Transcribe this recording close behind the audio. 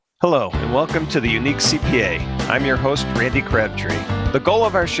Hello, and welcome to the Unique CPA. I'm your host, Randy Crabtree. The goal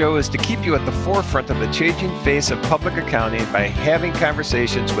of our show is to keep you at the forefront of the changing face of public accounting by having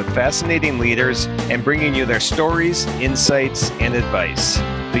conversations with fascinating leaders and bringing you their stories, insights, and advice.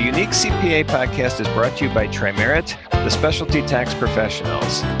 The Unique CPA podcast is brought to you by Trimerit, the specialty tax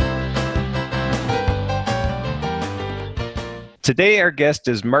professionals. Today, our guest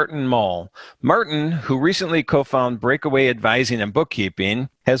is Martin Mull. Martin, who recently co-founded Breakaway Advising and Bookkeeping,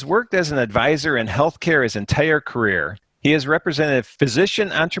 has worked as an advisor in healthcare his entire career. He has represented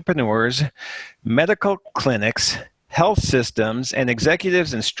physician entrepreneurs, medical clinics, health systems, and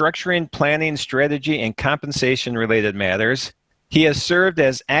executives in structuring, planning, strategy, and compensation-related matters. He has served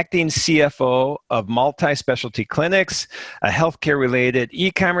as acting CFO of multi-specialty clinics, a healthcare-related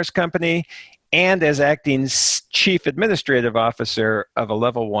e-commerce company, and as acting Chief Administrative Officer of a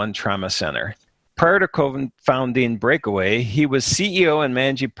Level 1 trauma center. Prior to co-founding Breakaway, he was CEO and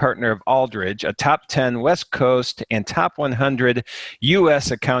managing partner of Aldridge, a top 10 West Coast and top 100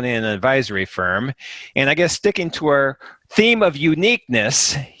 U.S. accounting and advisory firm. And I guess sticking to our theme of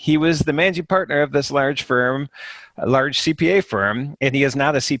uniqueness, he was the managing partner of this large firm, a large CPA firm, and he is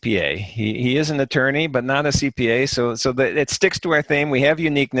not a CPA. He is an attorney, but not a CPA, so that it sticks to our theme. We have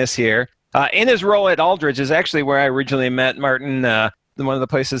uniqueness here. In his role at Aldridge is actually where I originally met Martin. One of the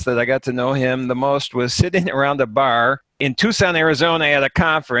places that I got to know him the most was sitting around a bar in Tucson, Arizona at a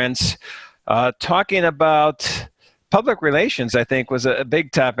conference, talking about public relations, I think, was a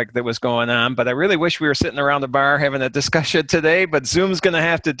big topic that was going on. But I really wish we were sitting around a bar having a discussion today, but Zoom's going to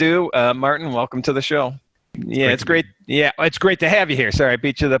have to do. Martin, welcome to the show. Yeah, it's great. Yeah, it's great to have you here. Sorry, I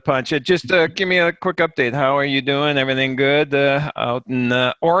beat you to the punch. Just give me a quick update. How are you doing? Everything good out in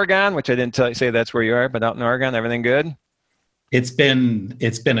Oregon? Which I didn't say that's where you are, but out in Oregon, everything good? It's been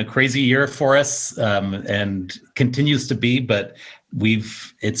a crazy year for us, and continues to be. But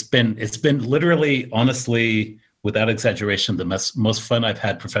it's been literally, honestly, without exaggeration, the most fun I've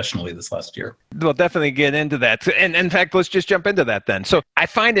had professionally this last year. We'll definitely get into that. And in fact, let's just jump into that then. So I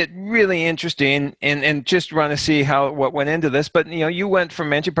find it really interesting and just want to see what went into this. But, you went from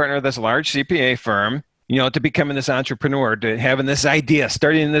managing partner of this large CPA firm, to becoming this entrepreneur, to having this idea,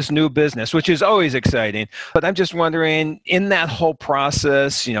 starting this new business, which is always exciting. But I'm just wondering, in that whole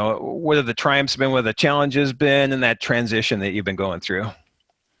process, what have the triumphs been, what have the challenges been in that transition that you've been going through?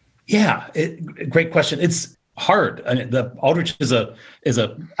 Yeah, great question. It's hard. I mean, the Aldridge is a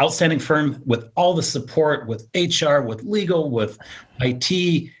outstanding firm with all the support, with HR, with legal, with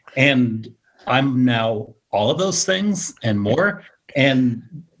IT, and I'm now all of those things and more. And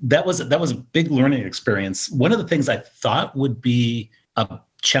that was a big learning experience. One of the things I thought would be a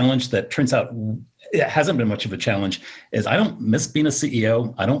challenge that turns out it hasn't been much of a challenge is I don't miss being a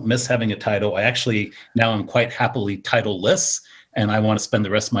CEO. I don't miss having a title. I actually now am quite happily titleless, and I want to spend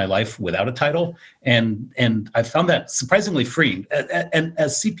the rest of my life without a title. And I found that surprisingly freeing. And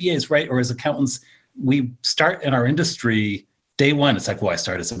as CPAs, right, or as accountants, we start in our industry day one. It's like, well, I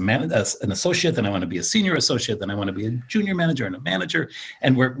start as an associate, then I want to be a senior associate, then I want to be a junior manager and a manager.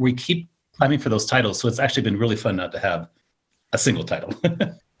 And we keep climbing for those titles. So it's actually been really fun not to have a single title.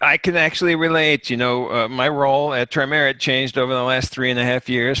 I can actually relate. My role at Trimerit changed over the last 3.5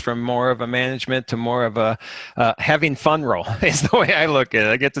 years from more of a management to more of a having fun role is the way I look at it.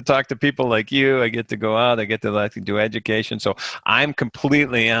 I get to talk to people like you. I get to go out. I get to do education. So I'm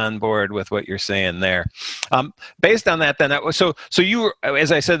completely on board with what you're saying there. Based on that, then, so you,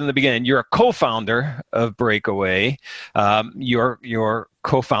 as I said in the beginning, you're a co-founder of Breakaway. Your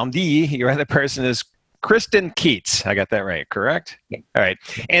co-foundee, your other person is Kristen Keats. I got that right, correct? Yeah. All right.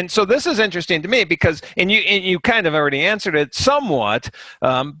 And so this is interesting to me because, and you kind of already answered it somewhat,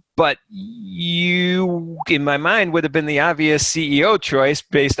 but you, in my mind, would have been the obvious CEO choice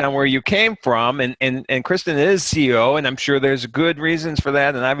based on where you came from. And Kristen is CEO, and I'm sure there's good reasons for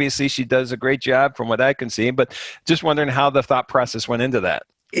that. And obviously she does a great job from what I can see, but just wondering how the thought process went into that.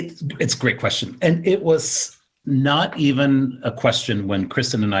 It's a great question. And it was not even a question when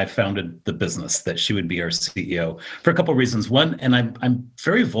Kristen and I founded the business that she would be our CEO for a couple of reasons. One, and I'm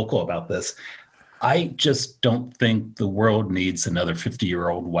very vocal about this, I just don't think the world needs another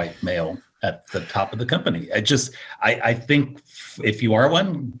 50-year-old white male at the top of the company. I think if you are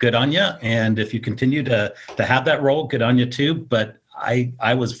one, good on you. And if you continue to have that role, good on you too. But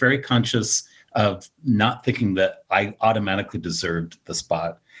I was very conscious of not thinking that I automatically deserved the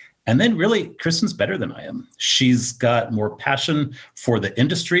spot. And then really, Kristen's better than I am. She's got more passion for the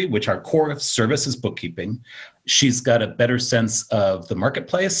industry, which our core service is bookkeeping. She's got a better sense of the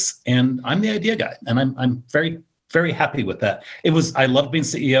marketplace, and I'm the idea guy. And I'm very very happy with that. I loved being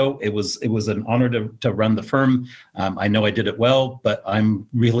CEO. It was an honor to run the firm. I know I did it well, but I'm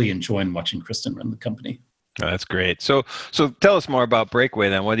really enjoying watching Kristen run the company. Oh, that's great. So tell us more about Breakaway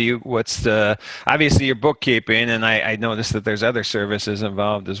then. What's the, obviously your bookkeeping, and I noticed that there's other services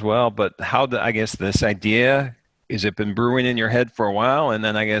involved as well, but I guess this idea, has it been brewing in your head for a while? And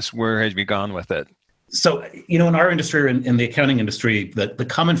then I guess where have you gone with it? So, in our industry, in the accounting industry, the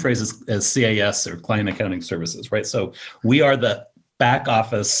common phrase is CAS, or client accounting services, right? So we are the back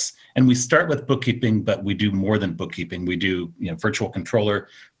office, and we start with bookkeeping, but we do more than bookkeeping. We do, virtual controller,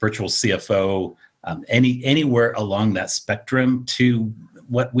 virtual CFO, anywhere along that spectrum to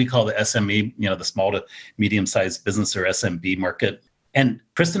what we call the SME, the small to medium-sized business, or SMB market. And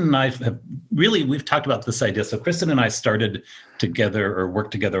Kristen and I we've talked about this idea. So Kristen and I started together, or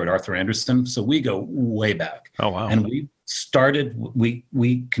worked together, at Arthur Andersen. So we go way back. Oh, wow. And we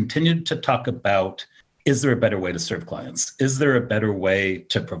continued to talk about, is there a better way to serve clients? Is there a better way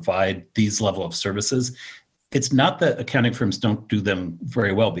to provide these level of services? It's not that accounting firms don't do them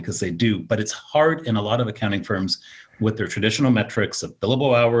very well, because they do, but it's hard in a lot of accounting firms with their traditional metrics of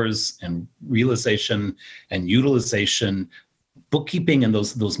billable hours and realization and utilization. Bookkeeping and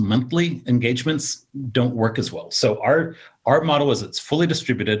those monthly engagements don't work as well. So our model is, it's fully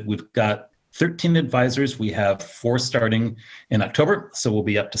distributed. We've got 13 advisors. We have 4 starting in October, so we'll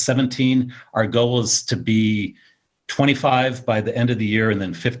be up to 17. Our goal is to be 25 by the end of the year, and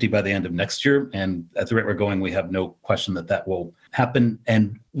then 50 by the end of next year. And at the rate we're going, we have no question that will happen.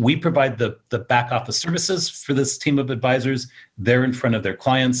 And we provide the back office services for this team of advisors. They're in front of their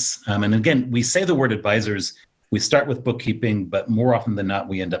clients. And again, we say the word advisors. We start with bookkeeping, but more often than not,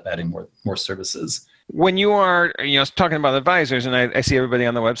 we end up adding more services. When you are, talking about advisors, and I see everybody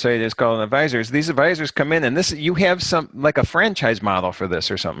on the website is called advisors. These advisors come in, and you have some, like a franchise model for this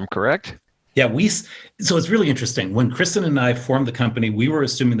or something, correct? Yeah, so it's really interesting. When Kristen and I formed the company, we were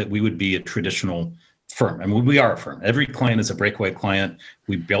assuming that we would be a traditional firm. I mean, we are a firm. Every client is a Breakaway client.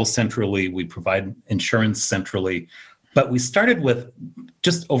 We bill centrally. We provide insurance centrally. But we started with,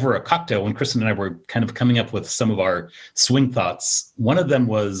 just over a cocktail, when Kristen and I were kind of coming up with some of our swing thoughts. One of them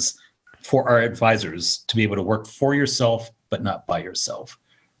was for our advisors to be able to work for yourself, but not by yourself,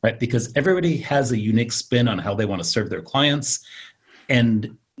 right? Because everybody has a unique spin on how they want to serve their clients.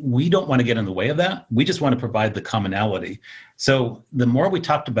 And we don't want to get in the way of that. We just want to provide the commonality. So the more we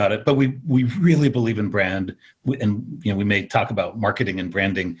talked about it, but we really believe in brand, and we may talk about marketing and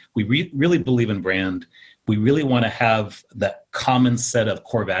branding. We really believe in brand. We really want to have that common set of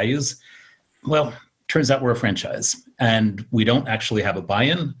core values. Well, turns out we're a franchise, and we don't actually have a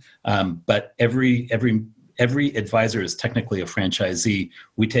buy-in, but every advisor is technically a franchisee.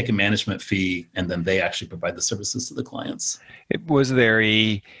 We take a management fee, and then they actually provide the services to the clients. Was there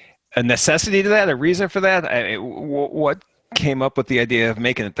a necessity to that, a reason for that? What came up with the idea of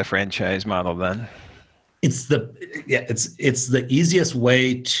making it the franchise model then? It's the easiest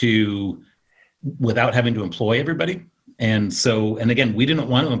way to, without having to employ everybody. And again, we didn't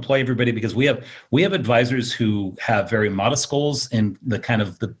want to employ everybody, because we have advisors who have very modest goals in the kind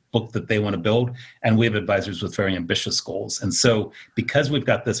of the book that they want to build, and we have advisors with very ambitious goals. And so because we've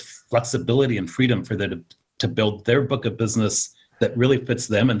got this flexibility and freedom for them to build their book of business that really fits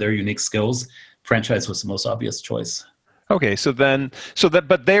them and their unique skills, franchise was the most obvious choice. Okay,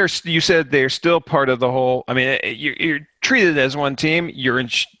 but you said they're still part of the whole. I mean, you're treated as one team.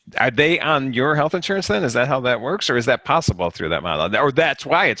 Are they on your health insurance then? Is that how that works, or is that possible through that model, or that's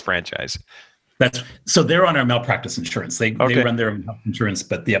why it's franchise? So they're on our malpractice insurance. They run their own health insurance,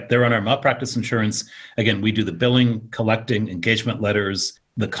 but they're on our malpractice insurance. Again, we do the billing, collecting, engagement letters,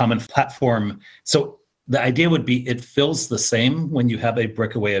 the common platform. So the idea would be it feels the same when you have a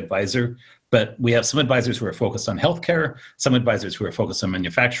Breakaway advisor. But we have some advisors who are focused on healthcare, some advisors who are focused on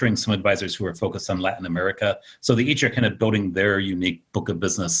manufacturing, some advisors who are focused on Latin America. So they each are kind of building their unique book of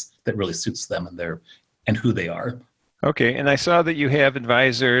business that really suits them and who they are. Okay, and I saw that you have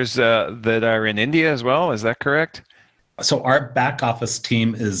advisors that are in India as well. Is that correct? So our back office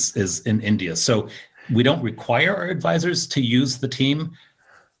team is in India. So we don't require our advisors to use the team,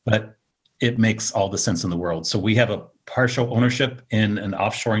 but it makes all the sense in the world. So we have a partial ownership in an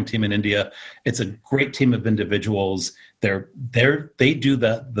offshoring team in India. It's a great team of individuals. They do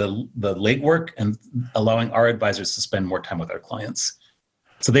the legwork and allowing our advisors to spend more time with our clients.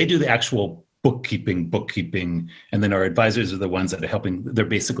 So they do the actual bookkeeping, and then our advisors are the ones that are helping. They're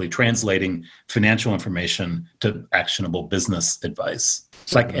basically translating financial information to actionable business advice,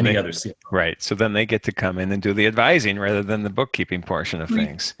 So like any other CFO. right. So then they get to come in and do the advising rather than the bookkeeping portion of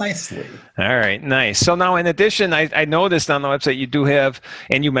things. Precisely. All right, nice. So now, in addition, I noticed on the website you do have,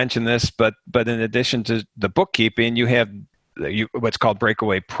 and you mentioned this, but in addition to the bookkeeping, you have what's called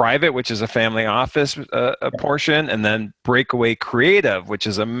Breakaway Private, which is a family office a portion, and then Breakaway Creative, which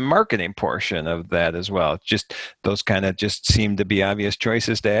is a marketing portion of that as well. Just those kind of just seem to be obvious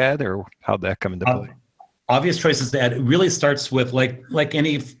choices to add, or how'd that come into play? Obvious choices to add. It really starts with like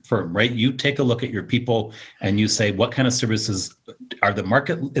any firm, right? You take a look at your people and you say, what kind of services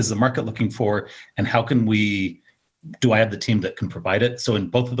is the market looking for, and how can do I have the team that can provide it? So in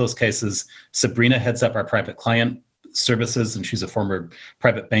both of those cases, Sabrina heads up our private client services, and she's a former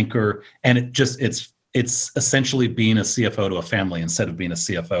private banker. And it's essentially being a CFO to a family instead of being a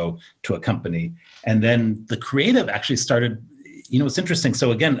CFO to a company. And then the creative actually started, it's interesting.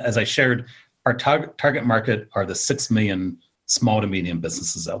 So again, as I shared, our target market are the 6 million small to medium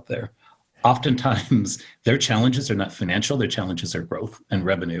businesses out there. Oftentimes, their challenges are not financial, their challenges are growth and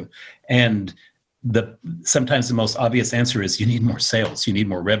revenue. And sometimes the most obvious answer is you need more sales, you need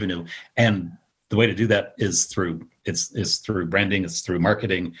more revenue. And the way to do that is through branding, it's through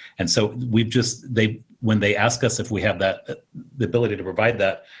marketing. And so when they ask us if we have the ability to provide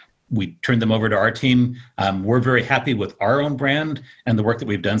that, we turn them over to our team. We're very happy with our own brand and the work that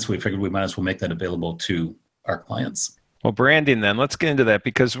we've done, so we figured we might as well make that available to our clients. Well, branding then, let's get into that,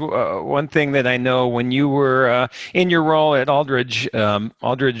 because one thing that I know, when you were in your role at Aldridge,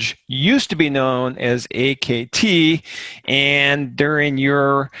 Aldridge used to be known as AKT, and during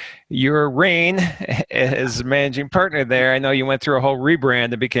your reign as managing partner there, I know you went through a whole rebrand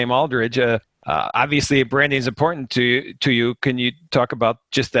and became Aldridge. Obviously, branding is important to you. Can you talk about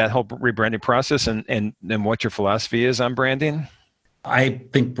just that whole rebranding process and what your philosophy is on branding? I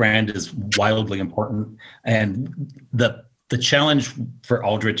think brand is wildly important, and the challenge for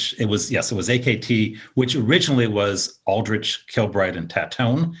Aldrich, it was AKT, which originally was Aldrich, Kilbride, and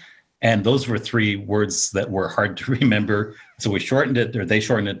Tatone, and those were three words that were hard to remember. So we shortened it, or they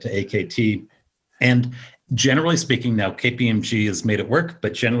shortened it to AKT, and generally speaking, now KPMG has made it work,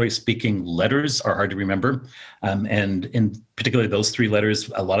 but generally speaking, letters are hard to remember. And in particularly those three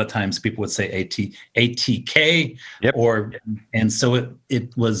letters, a lot of times people would say ATK, yep. And so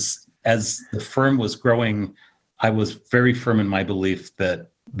it was, as the firm was growing, I was very firm in my belief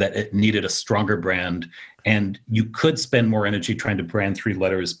that it needed a stronger brand, and you could spend more energy trying to brand three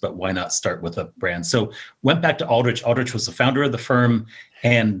letters, but why not start with a brand? So went back to Aldrich. Aldrich was the founder of the firm,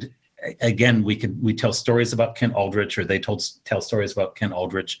 and again, we tell stories about Ken Aldrich, or they tell stories about Ken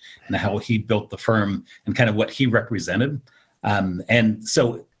Aldrich and how he built the firm and kind of what he represented. And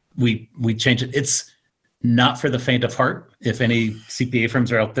so we changed it. It's not for the faint of heart. If any CPA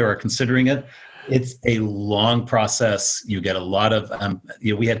firms are out there are considering it, it's a long process. You get a lot of,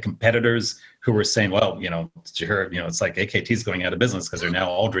 we had competitors who were saying, well, did you hear, it's like AKT's going out of business because they're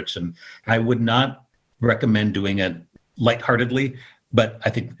now Aldrich. And I would not recommend doing it lightheartedly. But I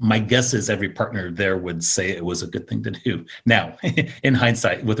think my guess is every partner there would say it was a good thing to do. Now, in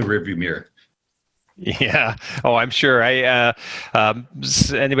hindsight, with a rearview mirror. Yeah. Oh, I'm sure. Anybody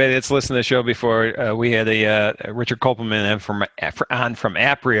that's listened to the show before, we had a Richard Kopelman from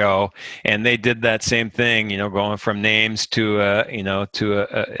Aprio, and they did that same thing. Going from names to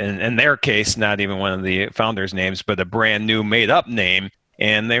in their case, not even one of the founders' names, but a brand new made-up name.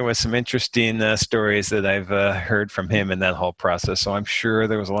 And there was some interesting stories that I've heard from him in that whole process. So I'm sure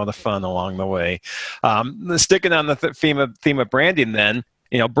there was a lot of fun along the way. Sticking on the theme of branding, then,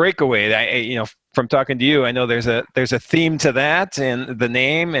 Breakaway. From talking to you, I know there's a theme to that, and the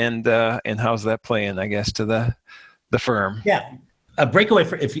name, and how's that playing, I guess, to the firm. Yeah. A breakaway,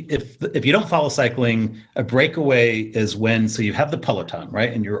 if you don't follow cycling, a breakaway is when, so you have the Peloton,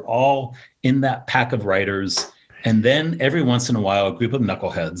 right? And you're all in that pack of riders. And then every once in a while, a group of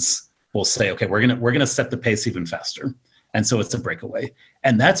knuckleheads will say, okay, we're gonna set the pace even faster. And so it's a breakaway.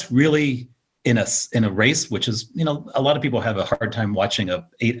 And that's really in a race, which is, a lot of people have a hard time watching a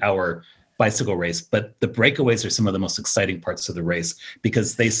 8-hour bicycle race, but the breakaways are some of the most exciting parts of the race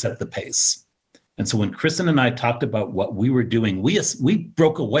because they set the pace. And so when Kristen and I talked about what we were doing, we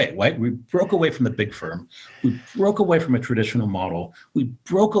broke away, right? We broke away from the big firm. We broke away from a traditional model. We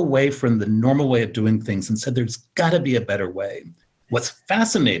broke away from the normal way of doing things and said, there's got to be a better way. What's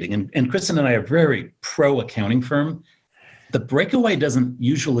fascinating, and Kristen and I are very pro-accounting firm, the breakaway doesn't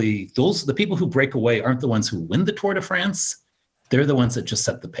usually, the people who break away aren't the ones who win the Tour de France. They're the ones that just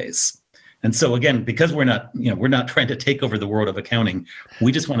set the pace. And so again, because we're not trying to take over the world of accounting,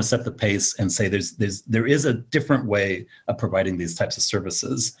 we just want to set the pace and say there is a different way of providing these types of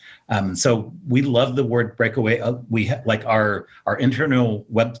services. So we love the word breakaway. Like our internal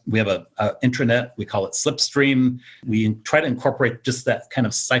web, we have a intranet, we call it Slipstream. We try to incorporate just that kind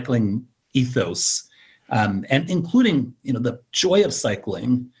of cycling ethos, and including the joy of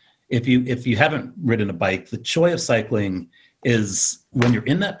cycling. If you haven't ridden a bike, the joy of cycling is when you're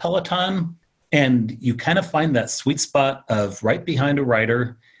in that Peloton and you kind of find that sweet spot of right behind a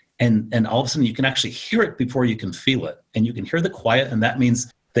rider, and all of a sudden you can actually hear it before you can feel it, and you can hear the quiet, and that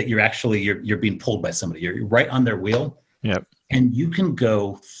means that you're being pulled by somebody. You're right on their wheel. Yep. And you can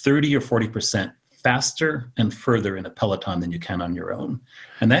go 30 or 40% faster and further in a Peloton than you can on your own.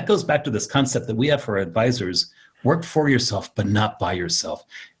 And that goes back to this concept that we have for our advisors: work for yourself, but not by yourself.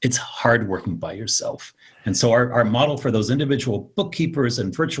 It's hard working by yourself. And so our model for those individual bookkeepers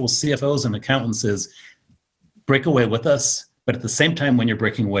and virtual CFOs and accountants is break away with us. But at the same time, when you're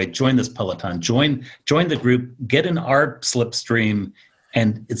breaking away, join this Peloton, join the group, get in our slipstream,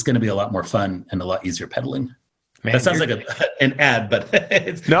 and it's going to be a lot more fun and a lot easier pedaling. Man, that sounds like an ad, but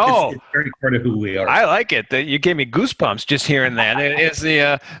it's very core to who we are. I like it. You gave me goosebumps just hearing that. It's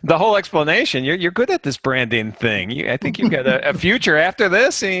the whole explanation. You're good at this branding thing. I think you've got a future after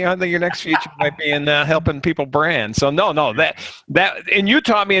this. I think your next future might be in helping people brand. So no, that and you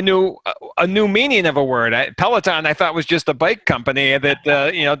taught me a new meaning of a word. Peloton, I thought was just a bike company that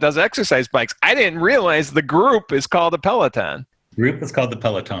does exercise bikes. I didn't realize the group is called a Peloton. Group is called the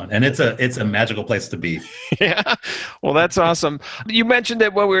Peloton, and it's a magical place to be. Yeah, well, that's awesome. You mentioned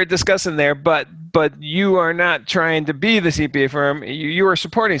it while we were discussing there, but you are not trying to be the CPA firm. You are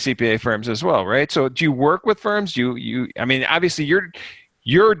supporting CPA firms as well, right? So do you work with firms? I mean, obviously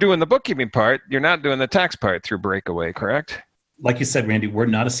you're doing the bookkeeping part. You're not doing the tax part through Breakaway, correct? Like you said, Randy, we're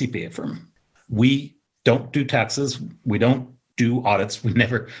not a CPA firm. We don't do taxes. We don't do audits. We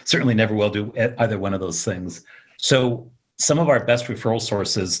certainly never will do either one of those things. So some of our best referral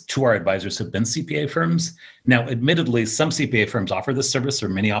sources to our advisors have been CPA firms. Now, admittedly, some CPA firms offer this service, or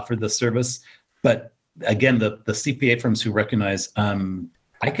many offer this service. But again, the CPA firms who recognize,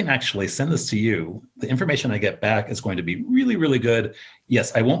 I can actually send this to you. The information I get back is going to be really, really good.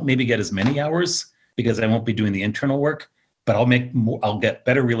 Yes, I won't maybe get as many hours because I won't be doing the internal work, but I'll get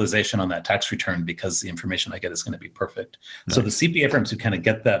better realization on that tax return because the information I get is going to be perfect. Nice. So the CPA firms who kind of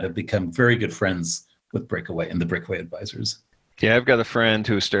get that have become very good friends with Breakaway and the Breakaway advisors. Yeah, I've got a friend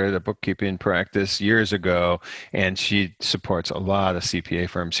who started a bookkeeping practice years ago, and she supports a lot of CPA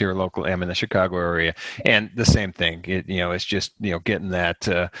firms here locally. I'm in the Chicago area, and the same thing. It's just getting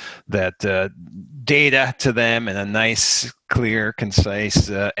that data to them in a nice, clear,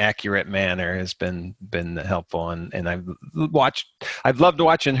 concise, accurate manner has been helpful, and I've loved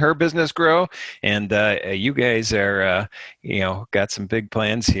watching her business grow. And you guys are got some big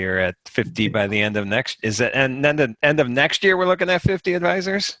plans here at 50 by the end of next. Is that and then the end of next year? We're looking at 50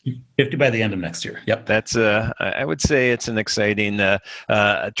 advisors. 50 by the end of next year. Yep. That's I would say it's an exciting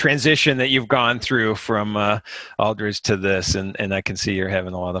transition that you've gone through from Aldridge to this, and I can see you're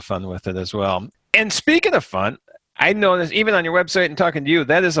having a lot of fun with it as well. And speaking of fun, I noticed even on your website and talking to you,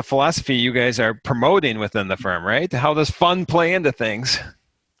 that is a philosophy you guys are promoting within the firm, right? How does fun play into things?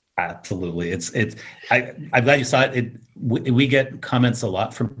 Absolutely. I'm glad you saw it. We get comments a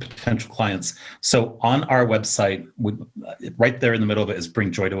lot from potential clients. So on our website, right there in the middle of it is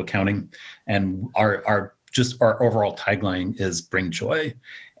Bring Joy to Accounting. And our overall tagline is Bring Joy.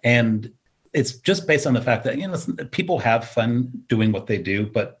 And it's just based on the fact that, people have fun doing what they do,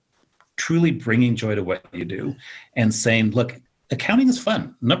 but truly bringing joy to what you do and saying, look, accounting is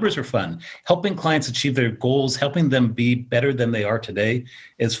fun. Numbers are fun. Helping clients achieve their goals, helping them be better than they are today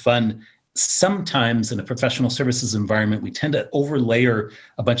is fun. Sometimes in a professional services environment, we tend to overlayer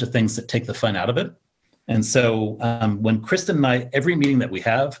a bunch of things that take the fun out of it. And so when Kristen and I, every meeting that we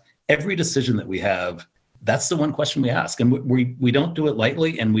have, every decision that we have, that's the one question we ask. And we don't do it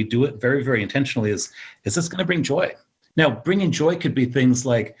lightly, and we do it very, very intentionally is this going to bring joy? Now, bringing joy could be things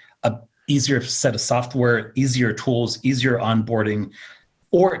like a easier set of software, easier tools, easier onboarding,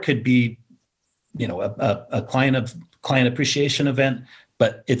 or it could be, a client appreciation event.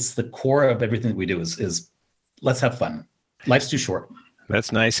 But it's the core of everything that we do is let's have fun. Life's too short.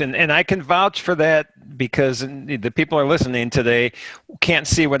 That's nice. And I can vouch for that because the people are listening today can't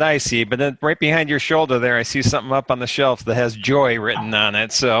see what I see, but then right behind your shoulder there, I see something up on the shelf that has joy written on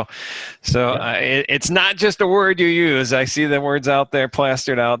it. So it's not just a word you use. I see the words out there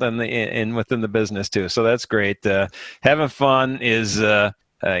plastered out in within the business too. So that's great. Having fun is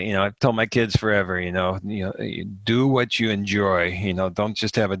I've told my kids forever, you do what you enjoy. Don't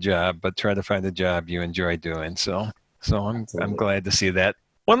just have a job, but try to find a job you enjoy doing. So I'm Absolutely. glad to see that.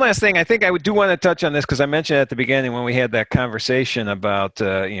 One last thing, I think I do want to touch on this because I mentioned at the beginning when we had that conversation about,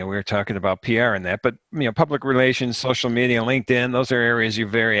 we were talking about PR and that, but public relations, social media, LinkedIn, those are areas you're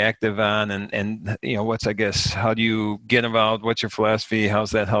very active on. And I guess, how do you get involved? What's your philosophy? How's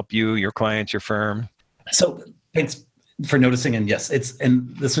that help you, your clients, your firm? So thanks for noticing. And yes,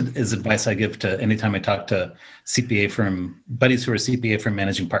 and this is advice I give to anytime I talk to CPA firm buddies who are CPA firm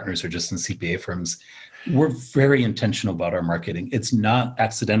managing partners or just in CPA firms. We're very intentional about our marketing. It's not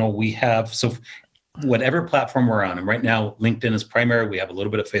accidental. So whatever platform we're on, and right now LinkedIn is primary. We have a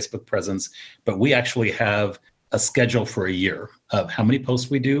little bit of Facebook presence, but we actually have a schedule for a year of how many posts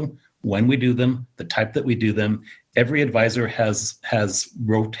we do, when we do them, the type that we do them. Every advisor has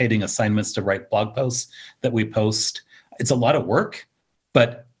rotating assignments to write blog posts that we post. It's a lot of work,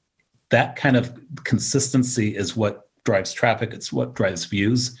 but that kind of consistency is what drives traffic. It's what drives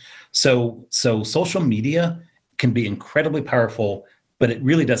views. So social media can be incredibly powerful, but it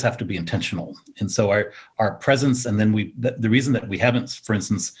really does have to be intentional. And so our presence, and then the reason that we haven't, for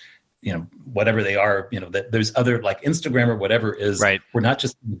instance, whatever they are, that there's other like Instagram or whatever is, Right. we're not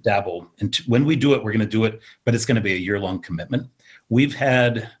just dabble. And when we do it, we're going to do it, but it's going to be a year-long commitment. We've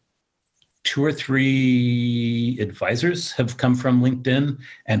had 2 or 3 advisors have come from LinkedIn,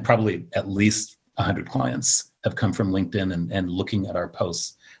 and probably at least 100 clients have come from LinkedIn and looking at our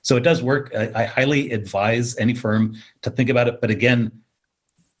posts. So it does work. I highly advise any firm to think about it. But again,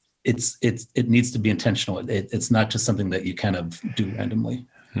 it needs to be intentional. It's not just something that you kind of do randomly.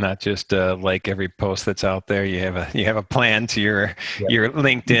 Not just like every post that's out there. You have a plan to your Yep. your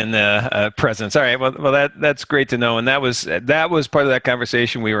LinkedIn presence. All right. Well, that's great to know. And that was part of that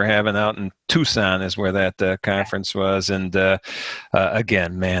conversation we were having out in Tucson, is where that conference was. And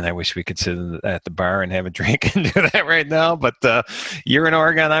again, man, I wish we could sit at the bar and have a drink and do that right now. But you're in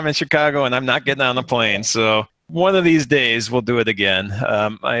Oregon, I'm in Chicago, and I'm not getting on the plane. So one of these days we'll do it again.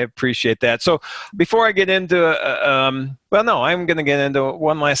 I appreciate that. So before I get into, I'm going to get into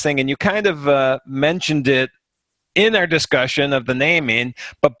one last thing. And you kind of mentioned it in our discussion of the naming,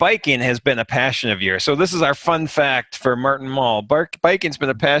 but biking has been a passion of yours. So this is our fun fact for Martin Mull. Biking's been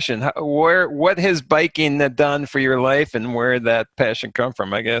a passion. What has biking done for your life, and where did that passion come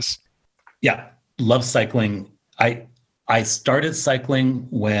from, I guess? Yeah, love cycling. I started cycling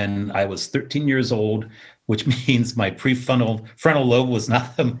when I was 13 years old, which means my frontal lobe was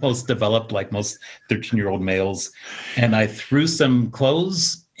not the most developed, like most 13-year-old males. And I threw some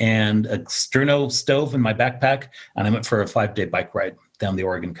clothes and a sterno stove in my backpack, and I went for a 5-day bike ride down the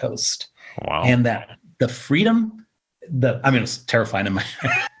Oregon coast. Wow. And the freedom, it was terrifying. And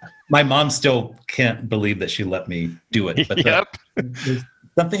my mom still can't believe that she let me do it. But Yep. there's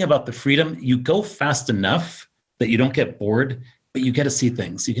something about the freedom. You go fast enough that you don't get bored, but you get to see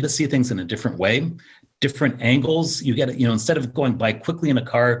things. You get to see things in a different way, different angles. You get to, instead of going by quickly in a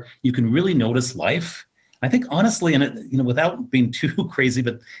car, you can really notice life. I think honestly, and without being too crazy,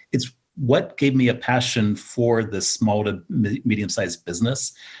 but it's what gave me a passion for this small to medium-sized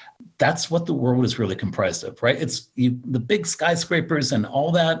business. That's what the world is really comprised of, right? The big skyscrapers and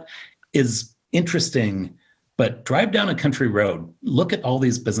all that is interesting, but drive down a country road, look at all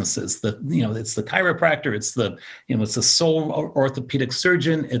these businesses. It's the chiropractor, it's the sole orthopedic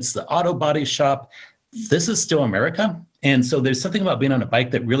surgeon, it's the auto body shop. This is still America. And so there's something about being on a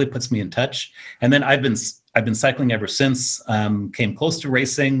bike that really puts me in touch. And then I've been cycling ever since, came close to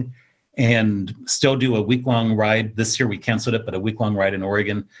racing, and still do a week-long ride. This year we canceled it, but a week-long ride in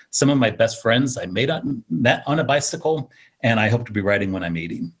Oregon. Some of my best friends I met on a bicycle, and I hope to be riding when I'm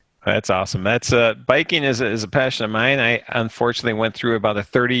 80. That's awesome. That's biking is a passion of mine. I unfortunately went through about a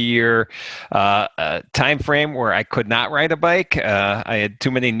 30-year time frame where I could not ride a bike. I had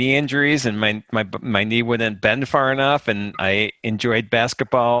too many knee injuries, and my knee wouldn't bend far enough. And I enjoyed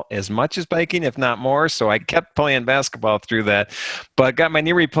basketball as much as biking, if not more. So I kept playing basketball through that, but got my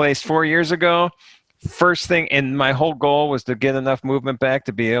knee replaced 4 years ago. First thing, and my whole goal was to get enough movement back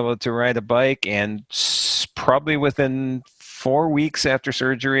to be able to ride a bike. And probably within 4 weeks after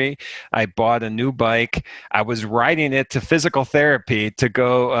surgery, I bought a new bike. I was riding it to physical therapy to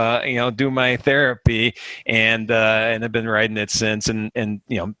go, do my therapy, and I've been riding it since. And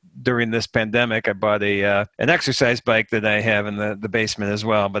during this pandemic, I bought an exercise bike that I have in the basement as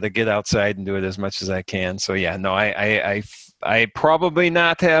well. But I get outside and do it as much as I can. So yeah, no, I probably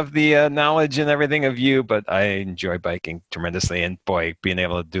not have the knowledge and everything of you, but I enjoy biking tremendously. And boy, being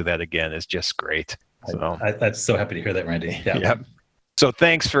able to do that again is just great. So I'm so happy to hear that, Randy. Yeah. Yep. So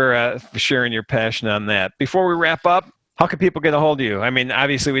thanks for sharing your passion on that. Before we wrap up, How can people get a hold of you? I mean,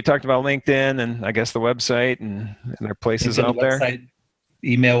 obviously we talked about LinkedIn and I guess the website and there are places LinkedIn out there. website.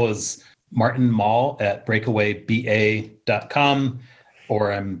 Email is martinmall@breakawayba.com,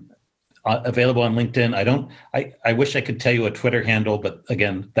 or I'm available on LinkedIn. I wish I could tell you a Twitter handle, but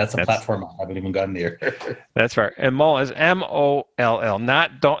again, that's a platform I haven't even gotten near. That's right. And Moll is Moll.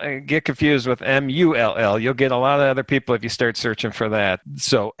 Don't get confused with Mull. You'll get a lot of other people if you start searching for that.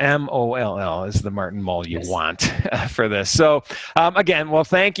 So Moll is the Martin Moll you want for this. So again, well,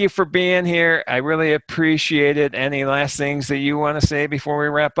 thank you for being here. I really appreciate it. Any last things that you want to say before we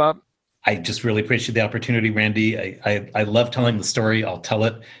wrap up? I just really appreciate the opportunity, Randy. I love telling the story. I'll tell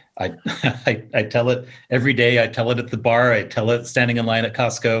it. I tell it every day. I tell it at the bar. I tell it standing in line at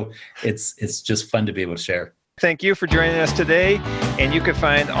Costco. It's just fun to be able to share. Thank you for joining us today. And you can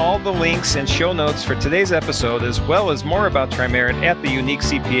find all the links and show notes for today's episode, as well as more about Trimerit at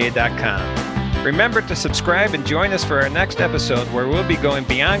theuniquecpa.com. Remember to subscribe and join us for our next episode, where we'll be going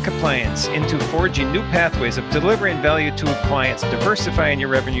beyond compliance into forging new pathways of delivering value to clients, diversifying your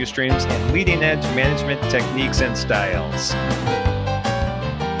revenue streams, and leading-edge management techniques and styles.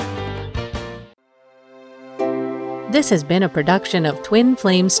 This has been a production of Twin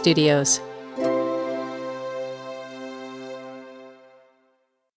Flame Studios.